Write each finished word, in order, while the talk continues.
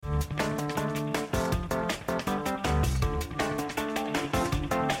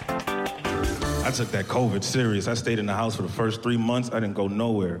I took that COVID serious. I stayed in the house for the first 3 months. I didn't go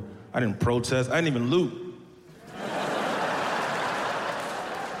nowhere. I didn't protest. I didn't even loot.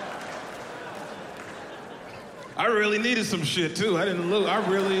 I really needed some shit, too. I didn't loot. I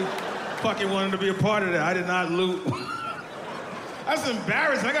really fucking wanted to be a part of that. I did not loot. That's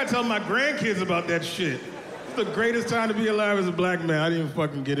embarrassing. I gotta tell my grandkids about that shit. It's the greatest time to be alive as a black man. I didn't even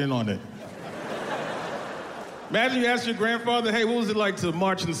fucking get in on it. Imagine you ask your grandfather, hey, what was it like to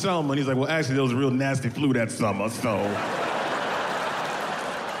march in Selma? And he's like, well, actually, there was a real nasty flu that summer, so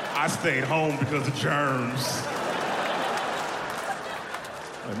I stayed home because of germs.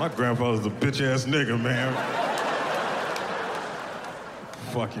 Like, my grandfather's a bitch-ass nigga, man.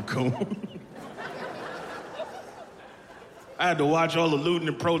 Fucking cool. I had to watch all the looting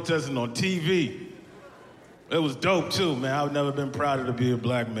and protesting on TV. It was dope, too, man. I've never been prouder to be a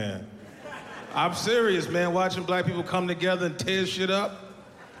black man. I'm serious, man. Watching black people come together and tear shit up,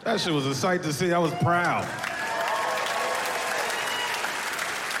 that shit was a sight to see. I was proud.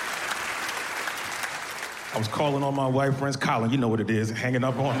 I was calling on my white friends. Colin, you know what it is, hanging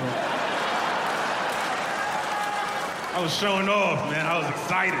up on them. I was showing off, man. I was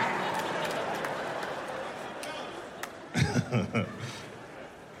excited.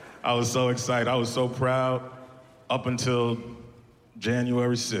 I was so excited. I was so proud up until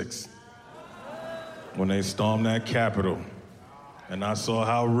January 6th. When they stormed that Capitol, and I saw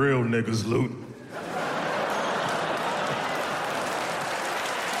how real niggas loot.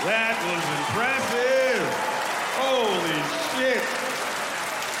 That was impressive. Holy shit.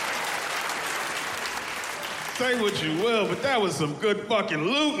 Say what you will, but that was some good fucking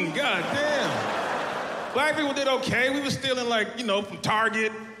looting, goddamn. Black people did okay. We were stealing, like, you know, from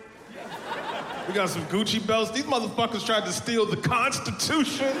Target. We got some Gucci belts. These motherfuckers tried to steal the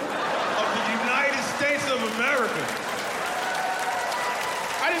Constitution of the United States of America.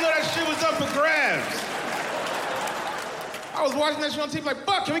 I didn't know that shit was up for grabs. I was watching that shit on TV like,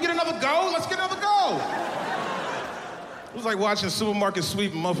 fuck, can we get another go? Let's get another go. It was like watching a supermarket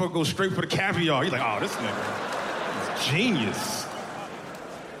sweep and motherfucker go straight for the caviar. You're like, oh, this nigga is genius.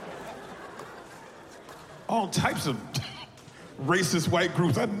 All types of racist white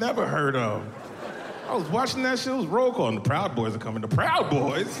groups I'd never heard of. I was watching that shit, it was roll call, and the Proud Boys are coming. The Proud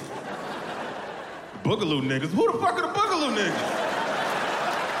Boys? The Boogaloo niggas? Who the fuck are the Boogaloo niggas?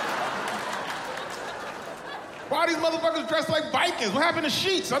 Why are these motherfuckers dressed like Vikings? What happened to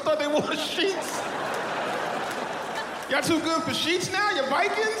sheets? I thought they wore sheets. Y'all too good for sheets now? You're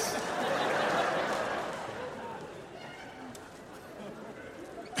Vikings?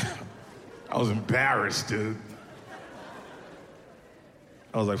 I was embarrassed, dude.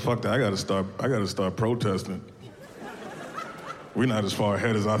 I was like, fuck that, I gotta start protesting. We're not as far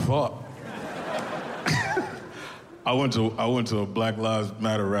ahead as I thought. I went to a Black Lives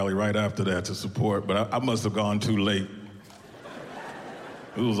Matter rally right after that to support, but I must have gone too late.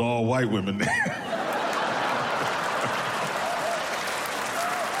 It was all white women there.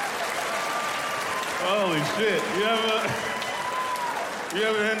 Holy shit, you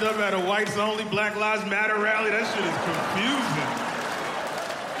ever end up at a whites-only Black Lives Matter rally? That shit is confusing.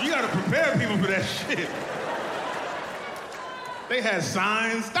 You gotta prepare people for that shit. They had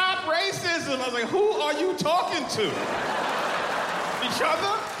signs, stop racism. I was like, who are you talking to? Each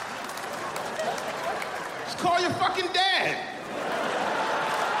other? Just call your fucking dad.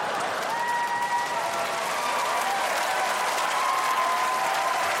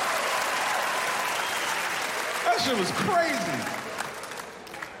 That shit was crazy.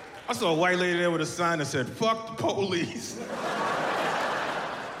 I saw a white lady there with a sign that said, fuck the police.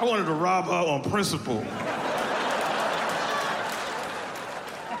 I wanted to rob her on principle.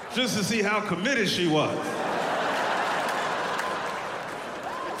 Just to see how committed she was.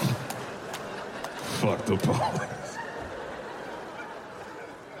 Fuck the police.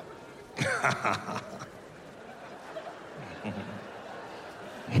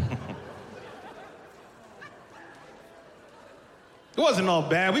 It wasn't all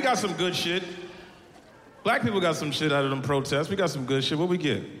bad. We got some good shit. Black people got some shit out of them protests. We got some good shit. What we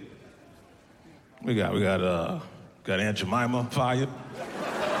get? We got Aunt Jemima fired.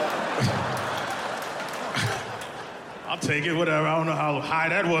 I'll take it, whatever. I don't know how high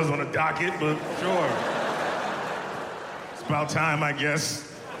that was on the docket, but sure. It's about time, I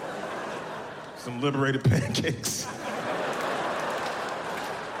guess. Some liberated pancakes.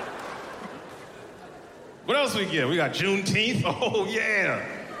 What else we get? We got Juneteenth. Oh, yeah.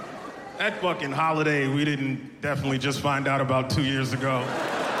 That fucking holiday we didn't definitely just find out about 2 years ago.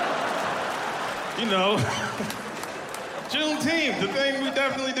 You know, Juneteenth, the thing we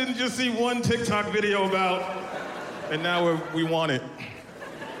definitely didn't just see one TikTok video about, and now we want it.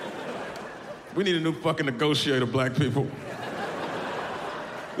 We need a new fucking negotiator, black people.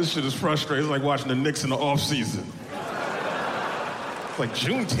 This shit is frustrating. It's like watching the Knicks in the offseason. It's like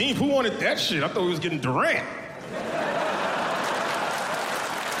Juneteenth. Who wanted that shit? I thought we was getting Durant.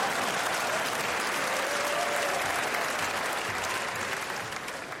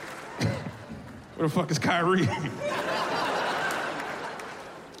 Where the fuck is Kyrie?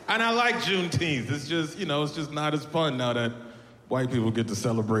 And I like Juneteenth. It's just, it's just not as fun now that white people get to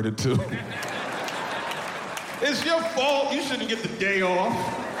celebrate it too. It's your fault. You shouldn't get the day off.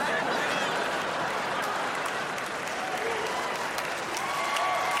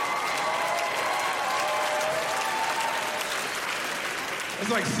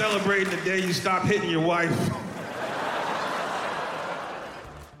 It's like celebrating the day you stop hitting your wife.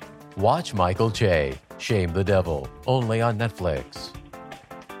 Watch Michael Che, Shame the Devil, only on Netflix.